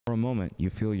For a moment,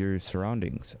 you feel your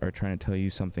surroundings are trying to tell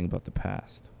you something about the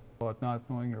past. But not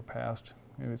knowing your past,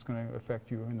 maybe it's going to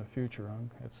affect you in the future.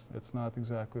 It's not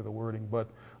exactly the wording, but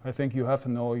I think you have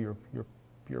to know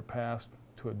your past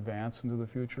to advance into the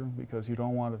future, because you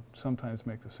don't want to sometimes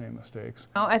make the same mistakes.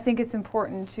 I think it's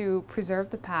important to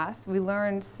preserve the past. We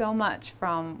learned so much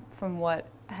from what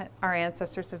our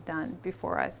ancestors have done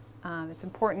before us. It's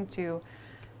important to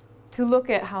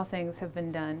look at how things have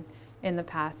been done in the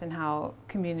past and how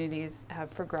communities have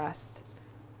progressed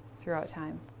throughout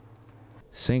time.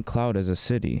 St. Cloud as a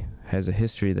city has a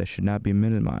history that should not be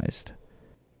minimized.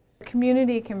 The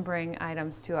community can bring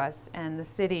items to us, and the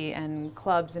city and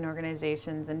clubs and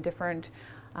organizations and different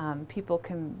people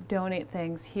can donate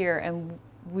things here, and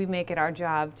we make it our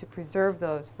job to preserve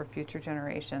those for future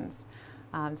generations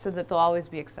so that they'll always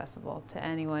be accessible to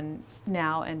anyone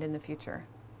now and in the future.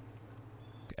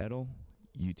 Edel,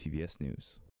 UTVS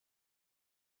News.